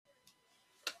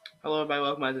Hello, everybody.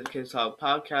 Welcome back to the Kids Talk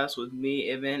podcast with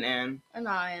me, Ivan, and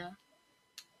Anaya.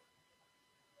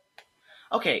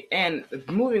 okay. And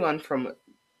moving on from,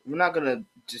 we're not gonna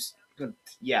just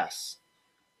yes.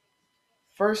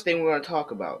 First thing we're gonna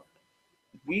talk about.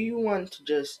 We want to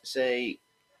just say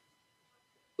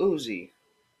Uzi,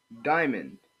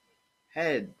 diamond,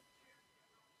 head,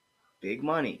 big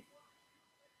money,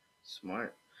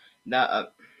 smart.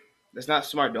 Not that's not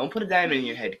smart. Don't put a diamond in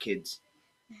your head, kids.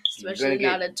 Especially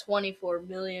not a $24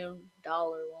 million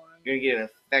one. You're gonna get an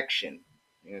infection.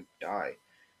 You're gonna die.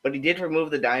 But he did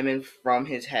remove the diamond from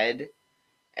his head,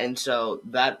 and so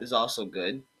that is also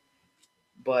good.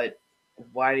 But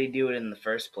why did he do it in the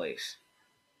first place?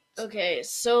 Okay,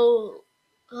 so,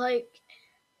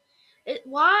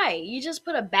 why? You just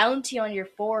put a bounty on your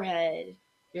forehead.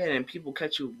 Yeah, and people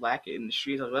catch you lacking in the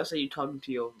streets. Like, let's say you're talking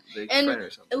to your And friend or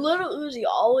something. Little Uzi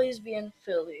always be in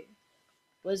Philly.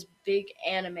 Was big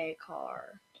anime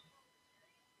car.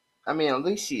 I mean, at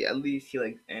least he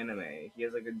likes anime. He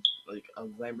has like a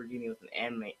Lamborghini with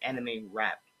an anime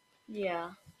wrap.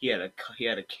 Yeah. He had a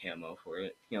camo for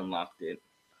it. He unlocked it.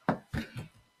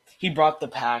 He brought the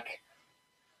pack.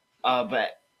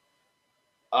 But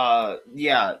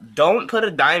yeah, don't put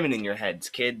a diamond in your heads,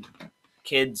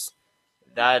 kids.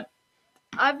 That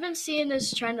I've been seeing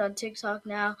this trend on TikTok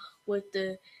now with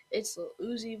it's the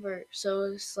uzivert. So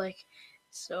it's like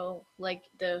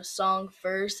the song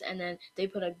first, and then they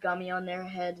put a gummy on their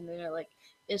head, and then they're like,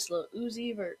 it's the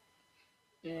uzivert.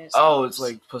 And it it's stops.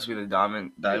 like supposed to be the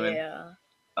diamond. Yeah.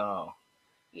 Oh.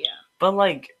 Yeah. But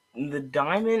like the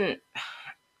diamond,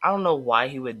 I don't know why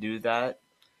he would do that,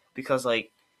 because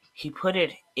like he put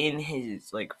it in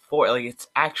his it's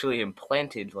actually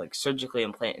implanted, like surgically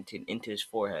implanted into his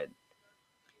forehead.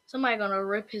 Somebody gonna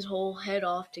rip his whole head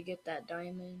off to get that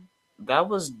diamond. That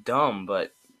was dumb,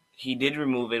 but he did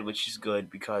remove it, which is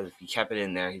good, because if he kept it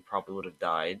in there, he probably would have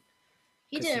died.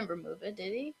 He didn't remove it,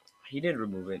 did he? He did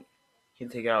remove it. He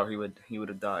didn't take it out. He would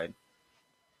have died.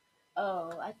 Oh,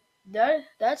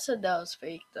 that said that was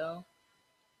fake though.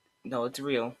 No, it's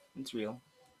real. It's real.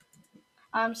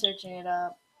 I'm searching it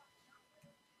up.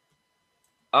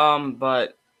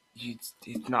 But it's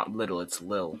not little. It's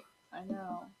Lil. I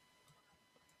know.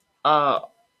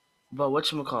 But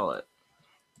whatchamacallit?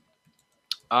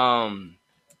 Um,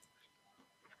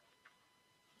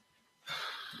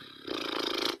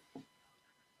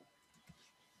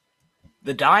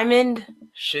 the diamond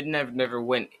should never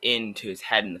went into his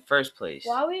head in the first place.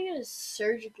 Why would you get it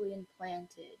surgically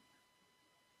implanted?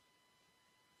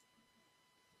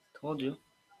 Told you.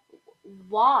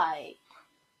 Why?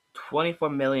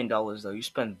 $24 million though. You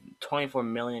spend $24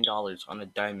 million on a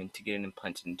diamond to get it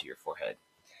implanted into your forehead.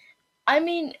 I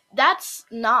mean, that's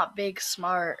not big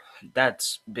smart.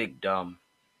 That's big dumb.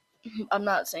 I'm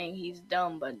not saying he's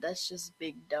dumb, but that's just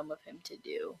big dumb of him to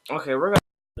do. Okay, we're gonna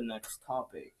the next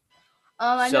topic.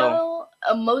 I know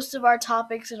most of our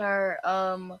topics in our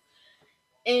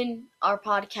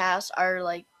podcast are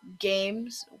like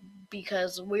games,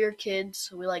 because we're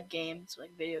kids. We like games,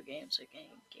 like video games, like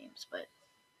games. But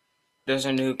there's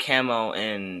a new camo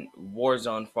in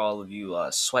Warzone for all of you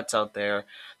sweats out there.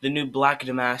 The new Black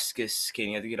Damascus skin.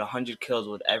 You have to get 100 kills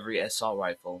with every assault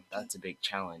rifle. That's a big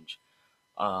challenge.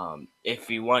 If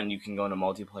you want, you can go into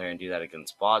multiplayer and do that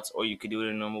against bots, or you could do it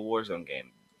in a normal Warzone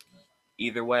game.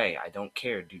 Either way, I don't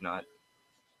care. Do not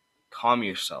calm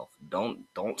yourself. Don't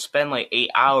spend like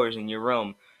 8 hours in your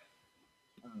room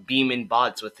beaming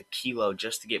bots with a kilo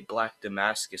just to get Black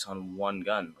Damascus on one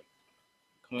gun. Like,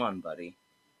 come on, buddy.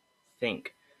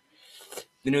 Think.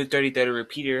 The new 30-30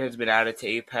 repeater has been added to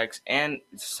Apex, and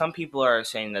some people are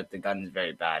saying that the gun is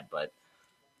very bad, but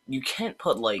you can't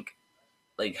put like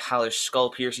how there's skull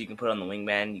pierce you can put on the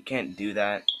wingman. You can't do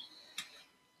that.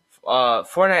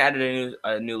 Fortnite added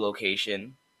a new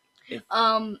location.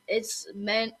 It's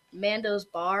Mando's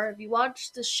bar. If you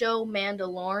watch the show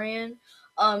Mandalorian,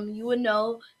 you would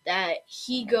know that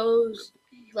he goes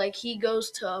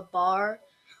to a bar.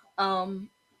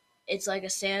 It's like a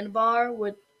sandbar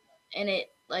and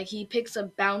it like he picks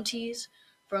up bounties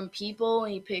from people,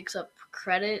 and he picks up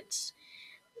credits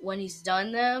when he's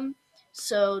done them.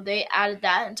 So they added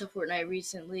that into Fortnite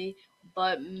recently.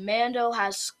 But Mando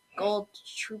has Skull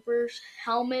Troopers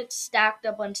helmets stacked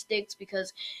up on sticks,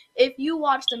 because if you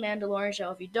watch the Mandalorian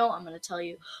show, if you don't, I'm going to tell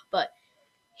you, but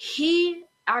he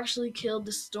actually killed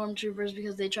the stormtroopers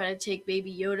because they tried to take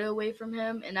Baby Yoda away from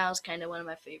him, and that was kind of one of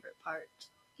my favorite parts,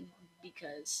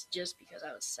 because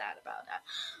I was sad about that.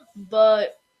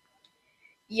 But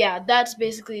yeah, that's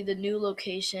basically the new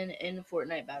location in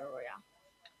Fortnite Battle Royale.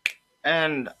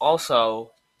 And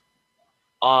also,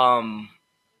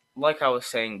 like I was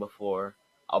saying before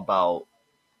about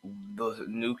the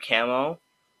new camo.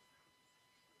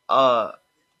 Uh,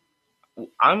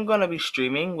 I'm gonna be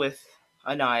streaming with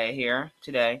Anaya here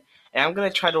today, and I'm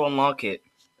gonna try to unlock it.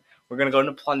 We're gonna go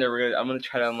into plunder. I'm gonna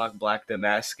try to unlock Black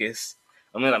Damascus.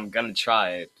 I'm gonna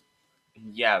try it.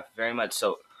 Yeah, very much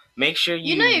so. Make sure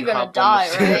You know you you're gonna hop on die,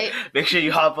 the right? make sure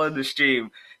you hop on the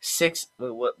stream.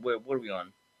 What are we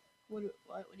on? What do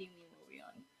you mean? What are we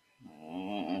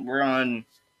on? We're on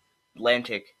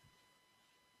Atlantic.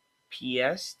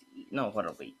 PS? No, hold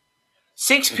on, wait.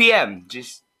 6 p.m.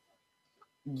 Just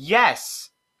yes,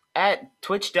 at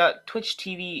Twitch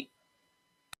TV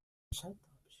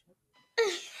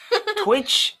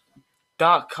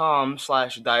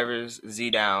twitch.com/divers z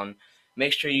down.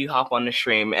 Make sure you hop on the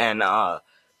stream and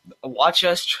watch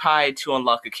us try to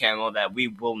unlock a camo that we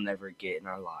will never get in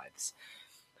our lives.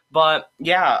 But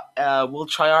yeah, we'll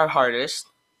try our hardest.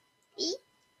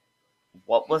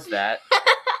 What was that?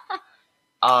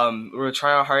 We'll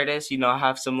try our hardest.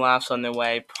 Have some laughs on the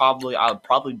way. I'll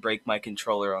probably break my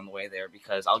controller on the way there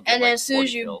because I'll get And like as soon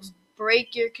as 40 you kills.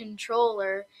 break your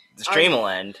controller, The stream will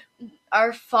end.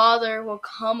 our father will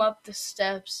come up the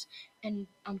steps and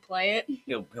unplay it.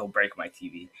 He'll break my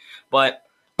TV. But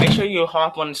make sure you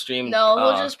hop on the stream. No,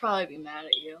 he'll just probably be mad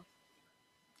at you.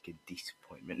 Get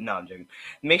disappointment. No, I'm joking.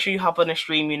 Make sure you hop on the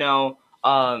stream.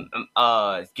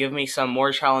 Give me some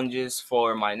more challenges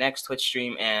for my next Twitch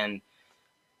stream, and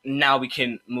now we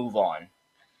can move on,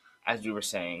 as we were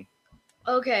saying.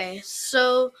 Okay,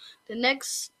 so the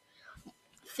next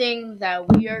thing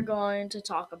that we are going to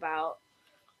talk about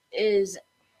is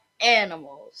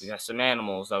animals. We got some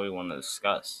animals that we want to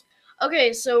discuss.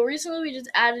 Okay, so recently we just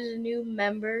added a new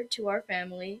member to our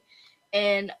family,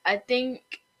 and I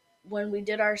think when we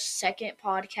did our second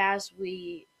podcast,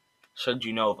 we showed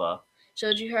you Nova.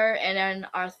 Showed you her, and then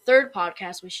our third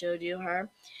podcast we showed you her.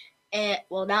 And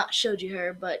well, not showed you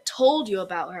her, but told you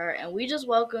about her, and we just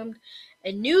welcomed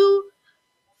a new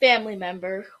family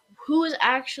member who is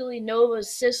actually Nova's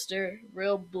sister,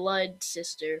 real blood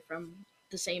sister from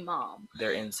the same mom.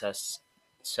 They're incest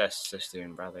sister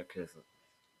and brother, because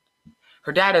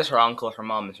her dad is her uncle, her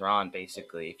mom is her aunt,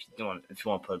 basically. If you want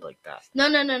to put it like that.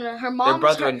 No. Her mom. They're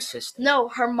brother and sister. No,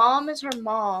 her mom is her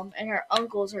mom, and her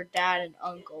uncle is her dad and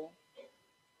uncle.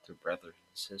 They're brother and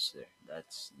sister.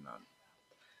 That's not.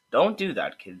 Don't do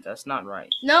that, kids. That's not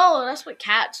right. No, that's what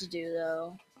cats do,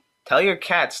 though. Tell your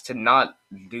cats to not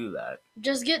do that.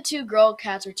 Just get 2 girl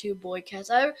cats or 2 boy cats.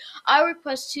 I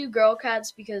request 2 girl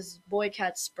cats because boy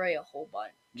cats spray a whole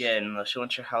bunch. Yeah, and unless you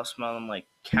want your house smelling like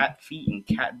cat feet and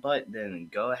cat butt, then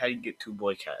go ahead and get 2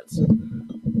 boy cats.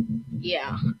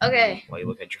 Yeah. Okay. Why you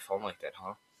look at your phone like that,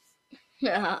 huh?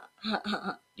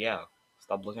 Yeah.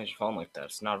 Stop looking at your phone like that.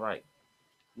 It's not right.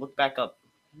 Look back up.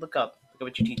 Look up. Look up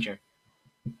at your teacher.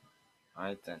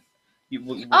 Alright then.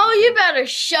 You better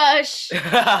shush.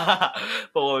 But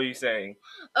what were you saying?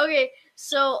 Okay,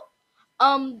 so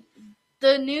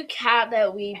the new cat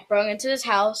that we brought into this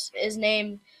house is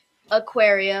named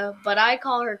Aquaria, but I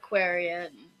call her Aquaria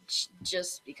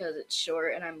just because it's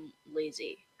short and I'm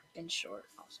lazy and short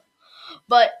also.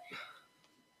 But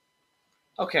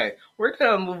okay, we're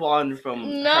gonna move on from her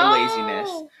laziness.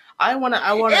 I wanna.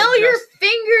 Ew, your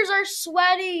fingers are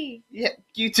sweaty. Yeah,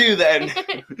 you too then.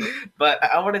 But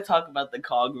I want to talk about the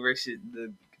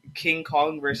King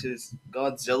Kong versus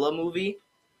Godzilla movie.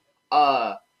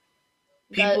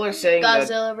 People are saying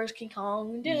Godzilla versus King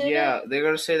Kong. Yeah, they're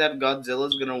gonna say that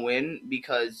Godzilla's gonna win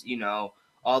because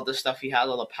all the stuff he has,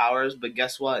 all the powers. But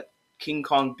guess what? King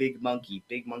Kong, big monkey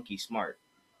smart.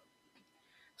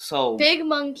 So big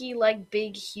monkey like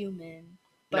big human,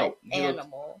 but no,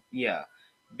 animal. Yeah,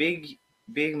 big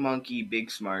monkey,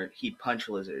 big smart. He punch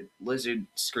lizard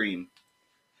scream,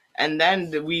 and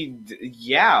then Kong's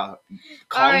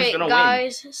Alright, gonna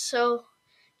guys, win. So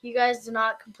you guys did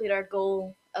not complete our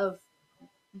goal of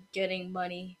getting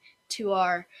money to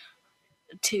our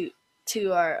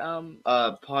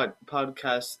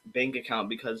podcast bank account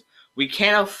because we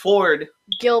can't afford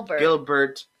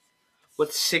Gilbert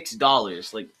with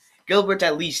 $6. Like Gilbert's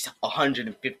at least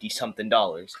 $150 something.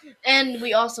 And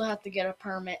we also have to get a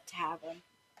permit to have him.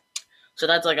 So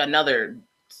that's like another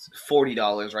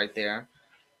 $40 right there.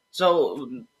 So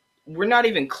we're not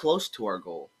even close to our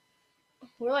goal.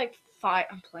 We're like 5.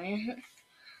 I'm playing.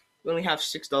 We only have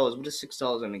 $6. What is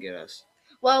 $6 gonna get us?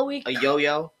 Well, a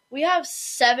yo-yo. We have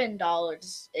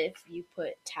 $7 if you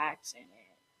put tax in it.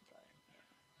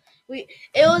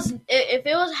 If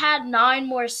it was had 9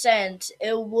 more cents,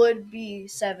 it would be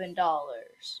 $7.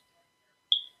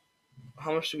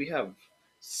 How much do we have?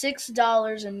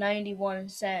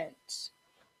 $6.91.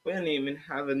 We don't even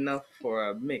have enough for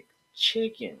a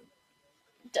McChicken.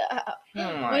 Oh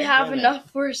my We have goodness. enough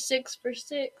for 6 for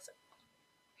 6.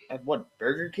 At what,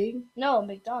 Burger King? No,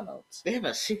 McDonald's. They have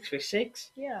a 6 for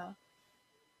 6? Yeah.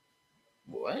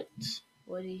 What?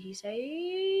 What did he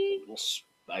say?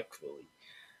 Respectfully.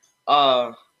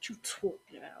 What you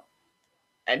talking about?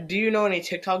 And do you know any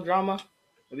TikTok drama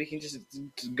that we can just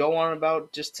go on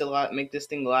about just to make this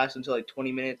thing last until like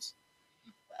 20 minutes?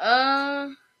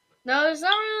 No, there's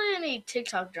not really any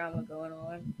TikTok drama going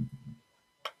on.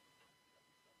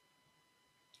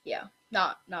 Yeah,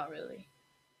 not really.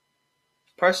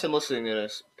 Person listening to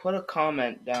this, put a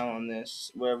comment down on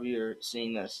this wherever you're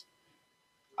seeing this.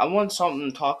 I want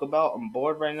something to talk about. I'm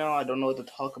bored right now. I don't know what to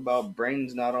talk about.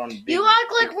 Brain's not on big. You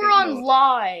act like we're on mode.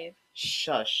 live.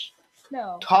 Shush.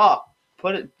 No. Talk.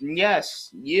 Put it. Yes,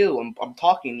 you. I'm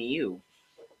talking to you.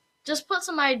 Just put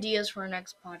some ideas for our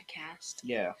next podcast.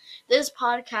 Yeah. This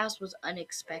podcast was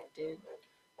unexpected.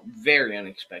 Very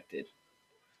unexpected.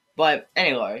 But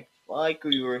anyway, like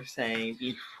we were saying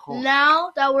before.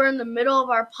 Now that we're in the middle of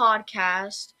our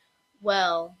podcast,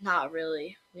 well, not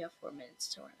really. We have 4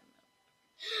 minutes to run.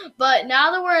 But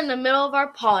now that we're in the middle of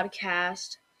our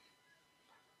podcast,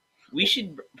 we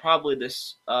should probably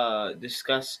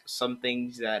discuss some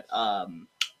things that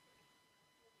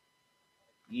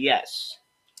yes.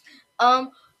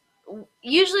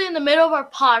 Usually in the middle of our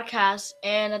podcast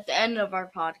and at the end of our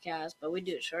podcast, but we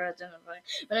do it short at the end of our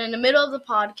podcast. But in the middle of the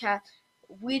podcast,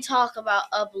 we talk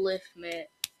about upliftment.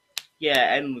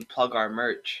 Yeah, and we plug our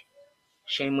merch.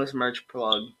 Shameless merch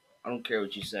plug. I don't care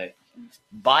what you say.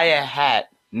 Buy a hat,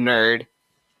 nerd.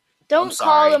 Don't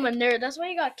call him a nerd. That's why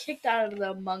he got kicked out of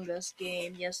the Among Us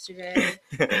game yesterday.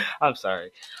 I'm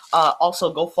sorry.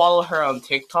 Also, go follow her on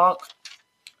TikTok.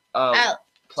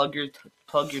 Plug your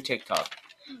TikTok.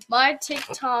 My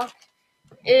TikTok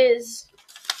is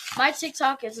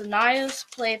Anaya's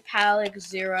Play Palic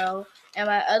 0, and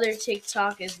my other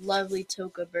TikTok is Lovely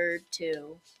Toka Bird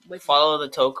 2. Follow the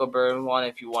Toka Bird one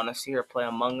if you want to see her play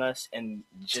Among Us and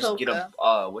just Toka. Get a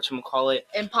whatchamacallit?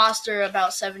 Imposter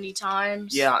about 70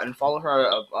 times. Yeah, and follow her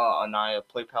Anaya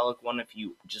Play Palic one if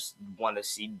you just want to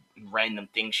see random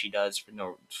things she does for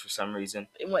some reason.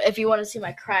 If you want to see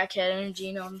my crackhead energy,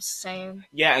 you know what I'm saying?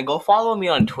 Yeah, and go follow me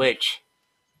on Twitch.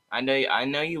 I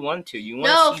know you want to. You want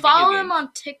to see follow video him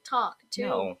on TikTok too.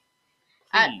 No.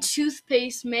 At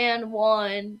Toothpaste Man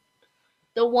 1.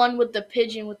 The one with the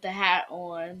pigeon with the hat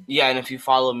on. Yeah, and if you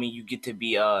follow me, you get to be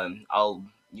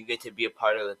you get to be a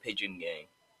part of the pigeon gang.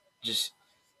 Just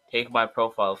take my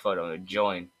profile photo and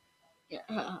join.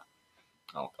 Yeah.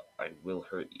 I will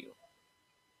hurt you.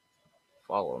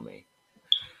 Follow me.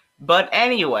 But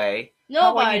anyway,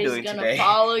 nobody's gonna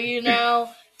follow you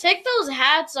now. Take those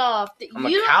hats off. I'm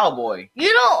a cowboy.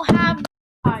 You don't have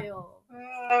style.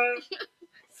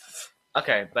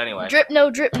 Okay, but anyway. Drip, no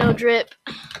drip, no drip.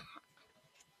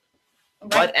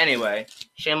 But anyway,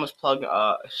 shameless plug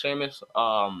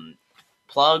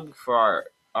for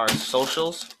our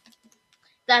socials.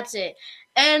 That's it.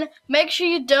 And make sure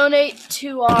you donate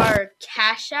to our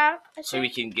Cash App. So we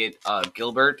can get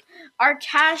Gilbert. Our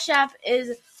Cash App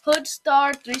is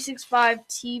Hoodstar365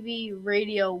 TV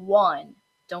Radio 1.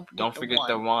 Don't forget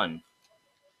the 1.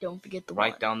 Don't forget the 1.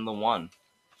 Write down the 1.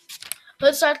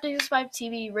 Hoodstar365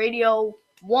 TV Radio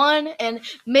 1, and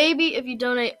maybe if you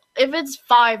donate, if it's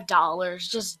 $5,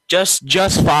 just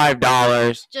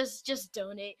 $5. Just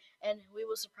donate, and we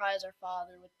will surprise our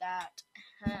father with that.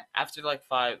 After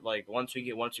once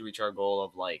we reach our goal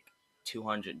of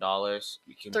 $200,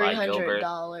 we can buy Gilbert.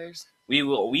 $300. We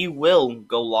will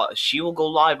go live. She will go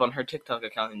live on her TikTok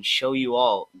account and show you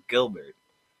all Gilbert.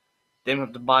 Then we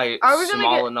have to buy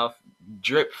small enough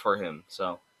drip for him.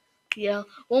 So. Yeah,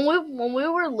 when we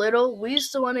were little, we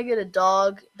used to want to get a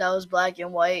dog that was black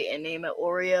and white and name it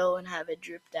Oreo and have it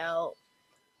dripped out.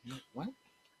 What?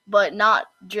 But not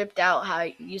dripped out how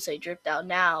you say dripped out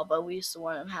now, but we used to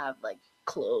want to have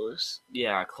clothes.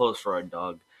 Yeah, clothes for a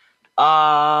dog. It's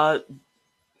not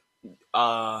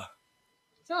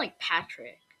like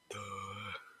Patrick.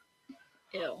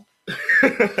 Ew.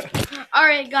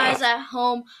 Alright, guys at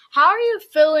home, how are you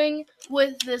feeling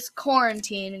with this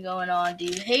quarantine going on? Do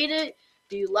you hate it?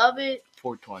 Do you love it?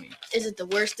 420. Is it the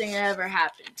worst thing that ever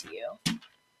happened to you?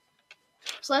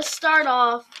 So let's start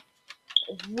off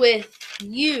with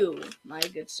you, my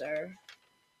good sir.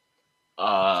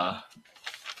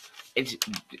 It's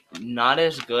not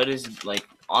as good as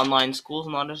online school's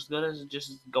not as good as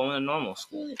just going to normal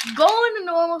school. Going to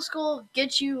normal school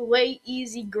gets you way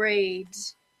easy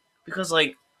grades. Because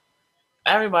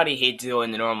Everybody hates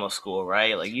going to normal school,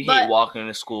 right? Like you hate But walking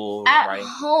to school, at right?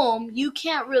 home, you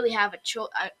can't really have a choice.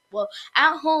 Well,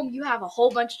 at home, you have a whole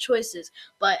bunch of choices,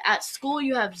 but at school,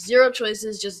 you have zero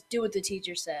choices. Just do what the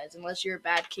teacher says, unless you're a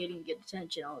bad kid and get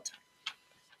detention all the time.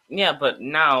 Yeah, but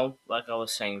now, like I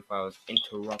was saying before I was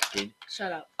interrupted,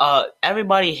 Shut up.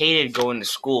 everybody hated going to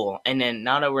school, and then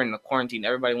now that we're in the quarantine,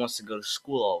 everybody wants to go to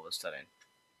school all of a sudden.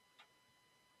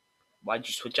 Why'd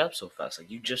you switch up so fast? Like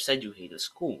you just said you hated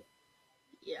school.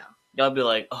 Yeah. They'll be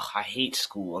like, "Oh, I hate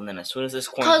school," and then as soon as this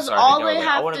quarantine Because started, all they were they like,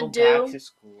 "I have want to to go back do, to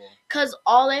school." because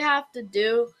all they have to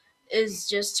do is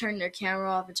just turn their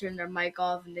camera off and turn their mic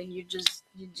off, and then you're just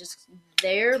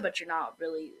there, but you're not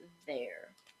really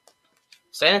there.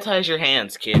 Sanitize your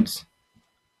hands, kids.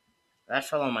 That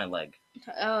fell on my leg.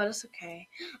 Oh, that's okay.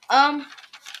 And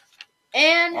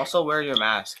Also, wear your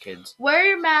mask, kids. wear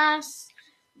your mask.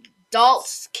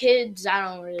 Adults, kids, I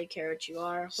don't really care what you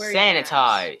are. Wear your mask.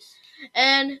 Sanitize.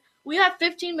 And we have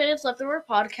 15 minutes left of our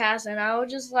podcast, and I would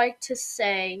just like to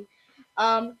say,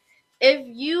 if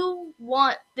you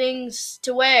want things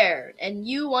to wear and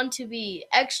you want to be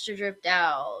extra dripped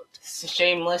out, It's a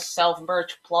shameless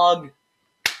self-merch plug.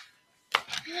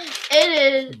 it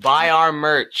is Buy our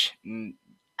merch,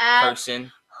 at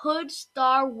person.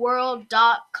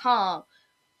 hoodstarworld.com.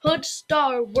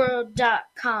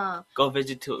 hoodstarworld.com. Go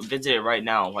visit it right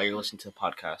now while you're listening to the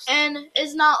podcast. And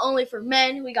it's not only for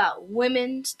men. We got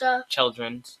women stuff.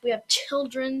 Children's. We have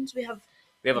children's. We have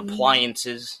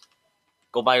appliances.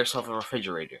 Go buy yourself a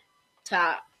refrigerator.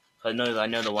 top. I know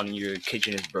the one in your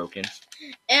kitchen is broken.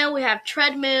 And we have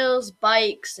treadmills,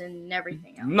 bikes, and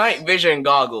everything else. Night vision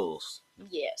goggles.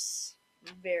 Yes.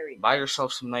 Very. Buy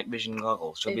yourself some night vision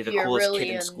goggles. You'll be the you're coolest really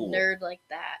kid in a school. nerd like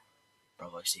that.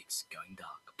 Bravo 6 going dark.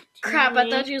 Crap, I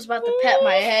thought you was about to pet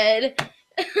my head.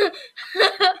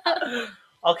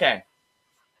 Okay.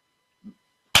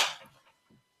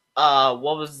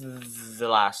 What was the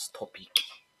last topic?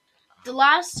 The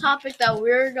last topic that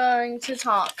we're going to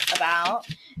talk about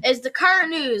is the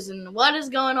current news and what is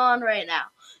going on right now.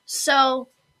 So,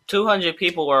 200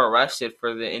 people were arrested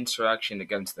for the insurrection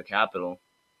against the Capitol.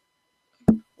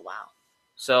 wow.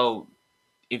 So,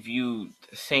 if you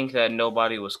think that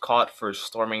nobody was caught for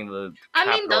storming the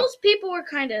Capitol, I mean, those people were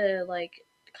kind of like...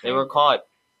 they were caught.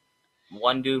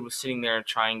 One dude was sitting there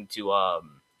trying to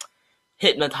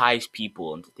hypnotize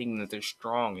people into thinking that they're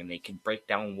strong and they can break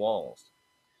down walls.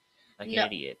 Like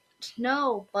an idiot.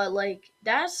 No, but like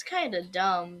that's kind of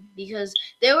dumb because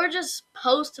they were just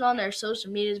posting on their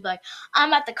social medias like,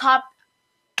 I'm at the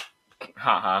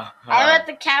I'm at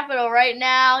the Capitol right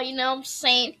now, you know what I'm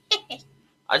saying?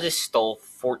 I just stole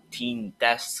 14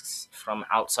 desks from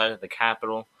outside of the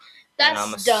Capitol. That's and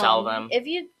I'm gonna dumb. sell them.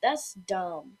 That's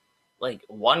dumb. Like,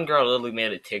 one girl literally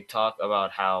made a TikTok about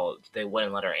how they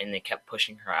wouldn't let her in, they kept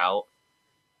pushing her out.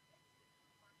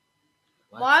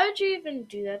 What? Why would you even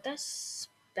do that? That's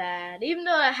bad. Even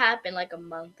though it happened like a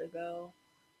month ago.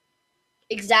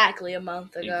 Exactly a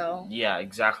month ago. Yeah,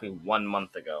 exactly 1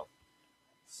 month ago.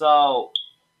 So,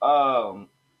 crap,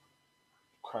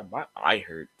 my eye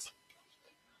hurts.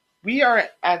 We are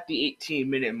at the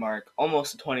 18-minute mark,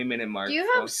 almost the 20-minute mark. Do you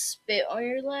have spit on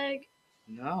your leg?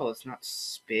 No, it's not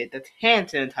spit. That's hand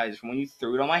sanitizer from when you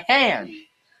threw it on my hand.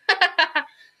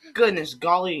 Goodness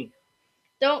golly.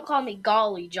 Don't call me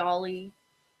golly jolly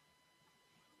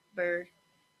bird.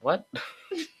 What?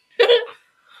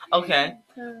 Okay.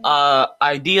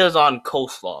 Ideas on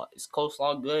coleslaw. Is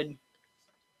coleslaw good?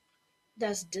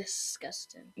 That's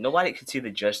disgusting. Nobody could see the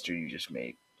gesture you just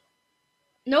made.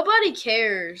 Nobody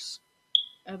cares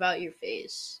about your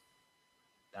face.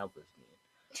 That was me.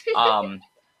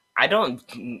 I don't.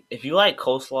 If you like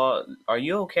coleslaw, are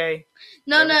you okay?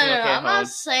 No. I'm not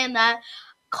saying that.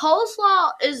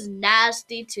 Coleslaw is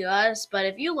nasty to us, but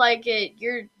if you like it,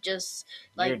 you're just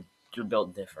like you're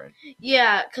built different.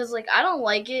 Yeah, cause like I don't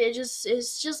like it.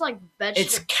 It's just like vegetable.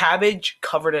 It's cabbage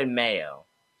covered in mayo.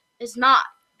 It's not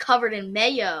covered in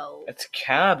mayo. It's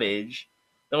cabbage.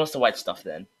 Then what's the white stuff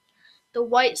then? The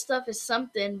white stuff is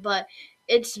something, but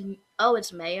it's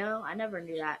mayo. I never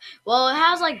knew that. Well, it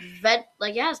has like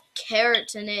it has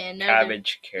carrots in it and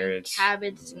cabbage, carrots, and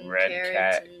red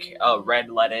carrots. Red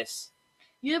lettuce.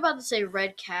 You're about to say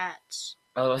red cats.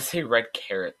 Oh, let's say red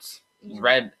carrots.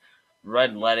 Yeah.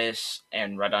 Red lettuce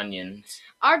and red onions.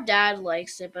 Our dad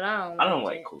likes it, but I don't. I don't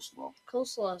like coleslaw.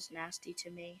 Coleslaw is nasty to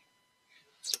me.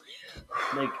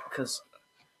 Like, cause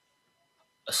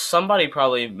somebody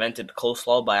probably invented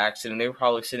coleslaw by accident. They were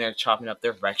probably sitting there chopping up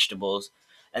their vegetables,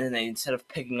 and then instead of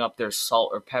picking up their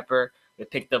salt or pepper, they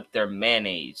picked up their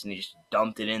mayonnaise and they just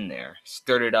dumped it in there,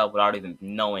 stirred it up without even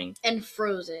knowing, and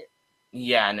froze it.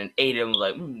 Yeah, and then 8 of them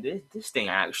was like, this thing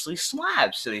actually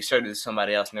slaps. So they started to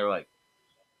somebody else, and they were like,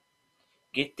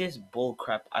 get this bull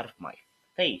crap out of my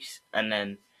face. And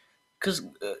then, because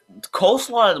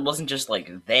coleslaw wasn't just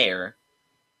like there.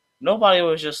 Nobody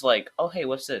was just like, oh, hey,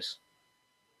 what's this?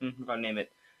 I'm going to name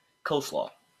it coleslaw.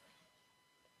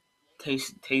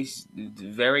 Tastes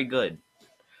very good.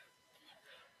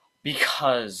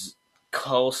 Because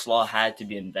coleslaw had to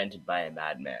be invented by a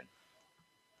madman.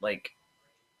 Like,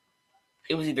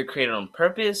 it was either created on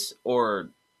purpose or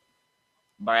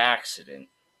by accident.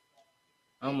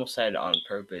 I almost said on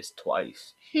purpose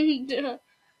twice. I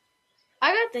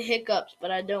got the hiccups, but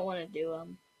I don't want to do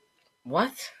them.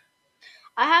 What?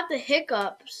 I have the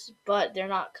hiccups, but they're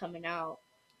not coming out.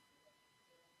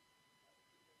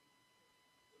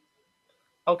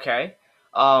 Okay.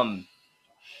 Um.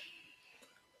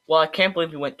 Well, I can't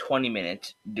believe we went 20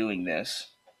 minutes doing this.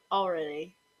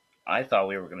 Already. I thought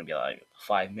we were gonna be like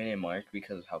 5 minute mark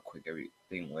because of how quick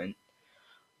everything went.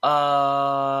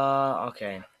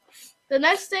 Okay. The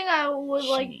next thing I would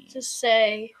like Cheese. to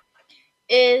say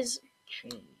is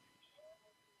Cheese.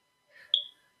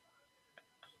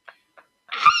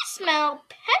 I smell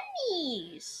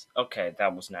pennies. Okay,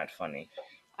 that was not funny.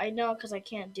 I know because I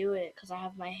can't do it because I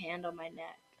have my hand on my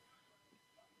neck.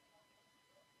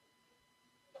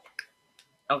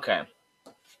 Okay.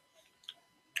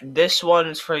 This one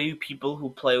is for you people who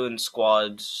play in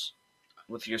squads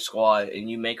with your squad and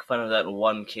you make fun of that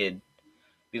one kid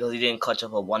because he didn't clutch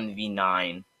up a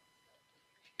 1v9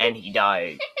 and he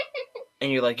died.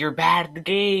 And you're like, you're bad at the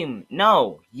game.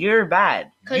 No, you're bad.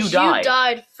 You Because you died.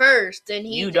 died first and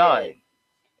he You did. died.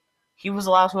 He was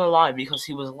the last one alive because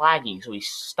he was lagging, so he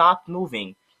stopped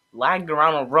moving, lagged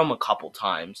around a room a couple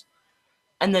times,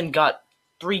 and then got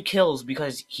 3 kills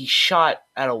because he shot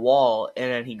at a wall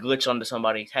and then he glitched onto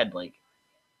somebody's head. Like,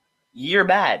 you're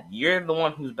bad. You're the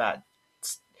one who's bad.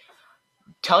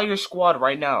 Tell your squad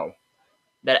right now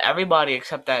that everybody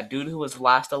except that dude who was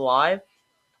last alive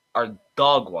are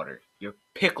dog water. You're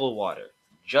pickle water.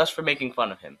 Just for making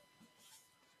fun of him.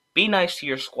 Be nice to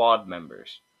your squad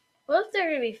members. What if there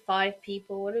are going to be 5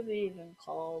 people? What are we even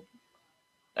called?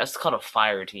 That's called a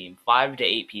fire team. 5 to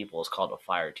 8 people is called a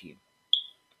fire team.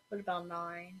 What about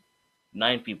 9?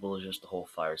 9 people is just the whole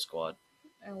fire squad.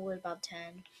 And what about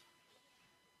 10?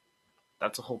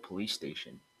 That's a whole police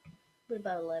station. What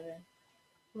about 11?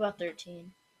 What about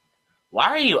 13? Why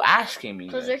are you asking me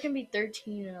Because this? there can be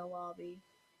 13 in a lobby.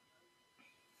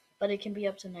 But it can be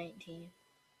up to 19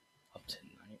 Up to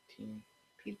 19?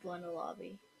 people in a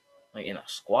lobby. Like in a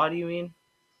squad, you mean?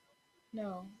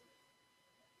 No.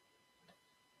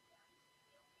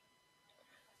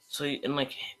 So in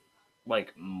like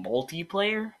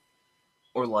multiplayer?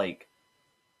 Or like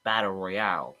battle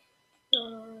royale?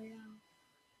 Oh, yeah.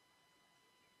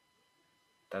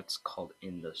 That's called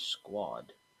in the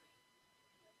squad.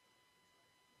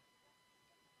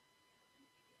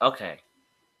 Okay.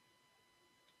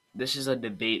 This is a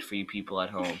debate for you people at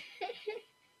home.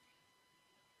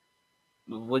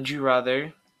 Would you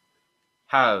rather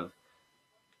have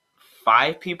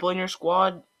 5 people in your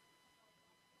squad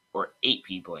or 8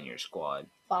 people in your squad?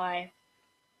 5.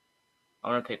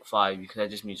 I'm gonna pick 5 because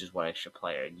that just means just one extra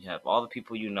player. You have all the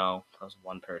people you know plus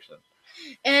one person.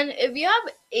 And if you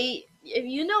have 8, if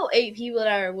you know 8 people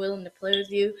that are willing to play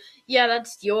with you, yeah,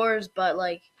 that's yours. But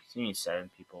like You need 7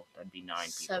 people. That'd be 9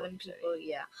 people. 7 people,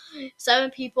 yeah,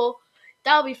 7 people,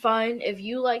 that'll be fine if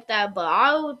you like that. But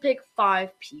I would pick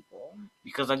 5 people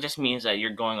because that just means that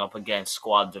you're going up against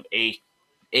squads of 8.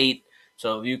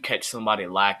 So if you catch somebody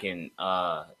lacking,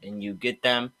 and you get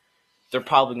them, they're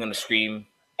probably gonna scream.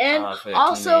 And For their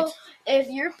also, teammates. if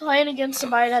you're playing against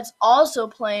somebody that's also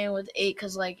playing with 8,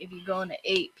 because like if you go into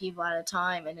 8 people at a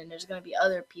time, and then there's gonna be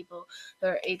other people that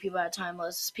are 8 people at a time,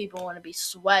 less people want to be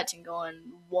sweat and going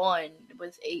 1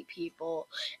 with 8 people,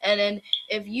 and then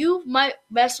if you might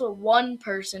mess with one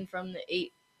person from the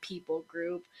 8 people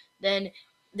group, then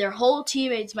their whole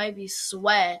teammates might be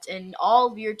sweat, and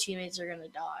all of your teammates are gonna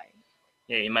die.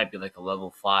 Yeah, you might be like a level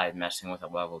 5 messing with a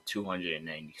level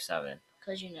 297.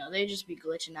 Because, they just be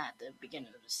glitching at the beginning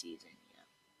of the season.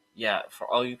 Yeah,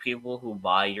 for all you people who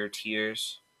buy your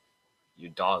tiers, you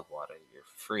dog water. You're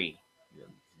free.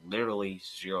 You're literally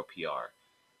 0 PR.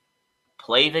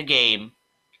 Play the game,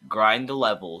 grind the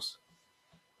levels,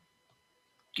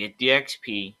 get the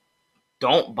XP.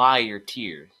 Don't buy your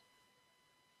tiers.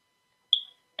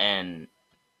 And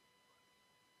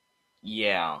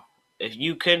yeah, if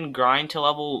you can grind to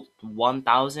level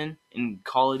 1000 in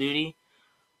Call of Duty,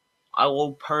 I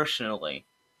will personally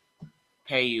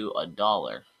pay you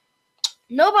 $1.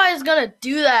 Nobody's gonna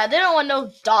do that. They don't want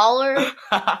no dollar.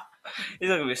 He's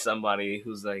gonna be somebody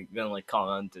who's like gonna like call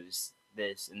on to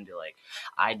this and be like,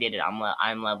 I did it.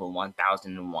 I'm level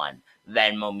 1001.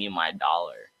 Venmo me my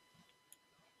dollar.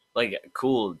 Like,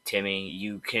 cool, Timmy.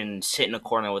 You can sit in a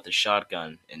corner with a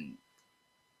shotgun and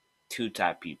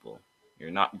two-tap people. You're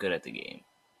not good at the game.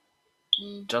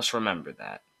 Just remember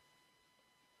that.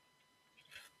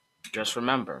 Just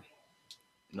remember,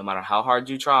 no matter how hard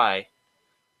you try,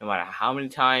 no matter how many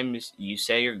times you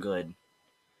say you're good,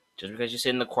 just because you sit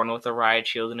in the corner with a riot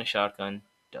shield and a shotgun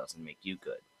doesn't make you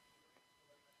good.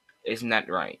 Isn't that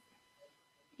right?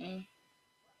 Mm.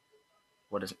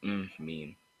 What does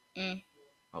mean? Mm.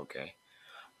 Okay.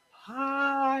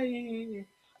 Hi.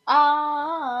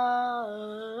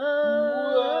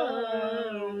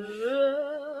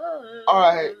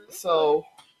 Alright, so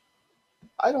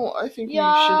I think we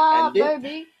should end it.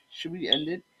 Baby. Should we end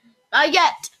it? Not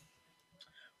yet.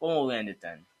 When will we end it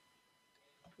then?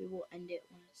 We will end it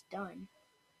when it's done.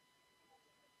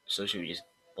 So should we just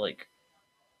like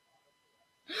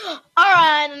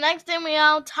Alright, the next thing we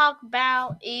all talk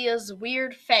about is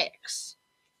weird facts.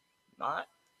 not?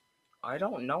 I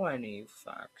don't know any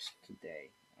facts today.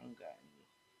 I don't got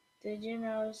any. Did you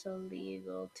know it's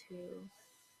illegal to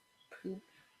poop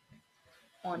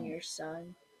on your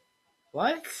son?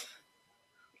 What?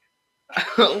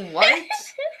 What?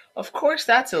 Of course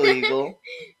that's illegal.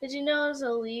 Did you know it's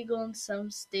illegal in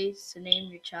some states to name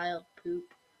your child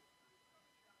Poop?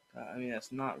 I mean,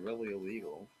 that's not really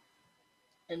illegal.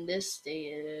 In this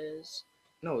state it is.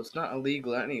 No, it's not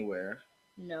illegal anywhere.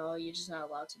 No, you're just not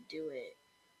allowed to do it.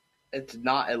 It's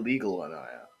not illegal,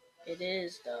 Anaya. It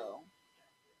is, though.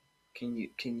 Can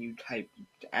you type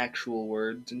actual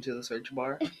words into the search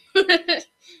bar? No.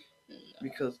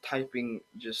 Because typing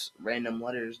just random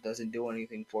letters doesn't do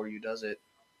anything for you, does it?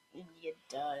 It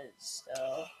does,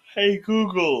 though. Hey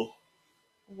Google.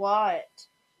 What?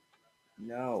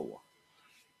 No.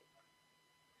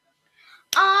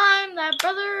 I'm that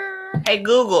brother. Hey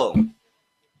Google.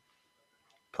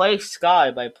 Play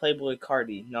Sky by Playboy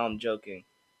Cardi. No, I'm joking.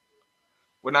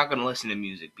 We're not gonna listen to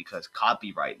music because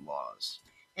copyright laws.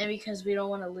 And because we don't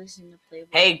want to listen to Playboy.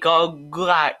 Hey Google.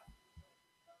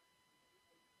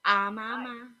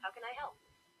 Mama. How can I help?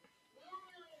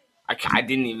 I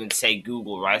didn't even say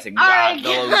Google, right? I said Alright,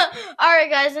 God. alright,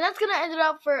 guys, and that's gonna end it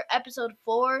up for episode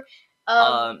 4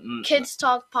 of Kids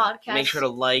Talk Podcast. Make sure to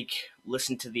like,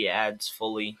 listen to the ads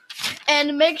fully,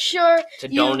 and make sure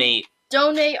to you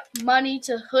donate money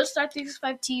to Hood Star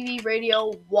 365 TV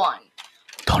Radio 1.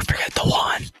 Don't forget the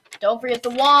one. Don't forget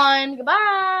the 1.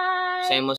 Goodbye. Same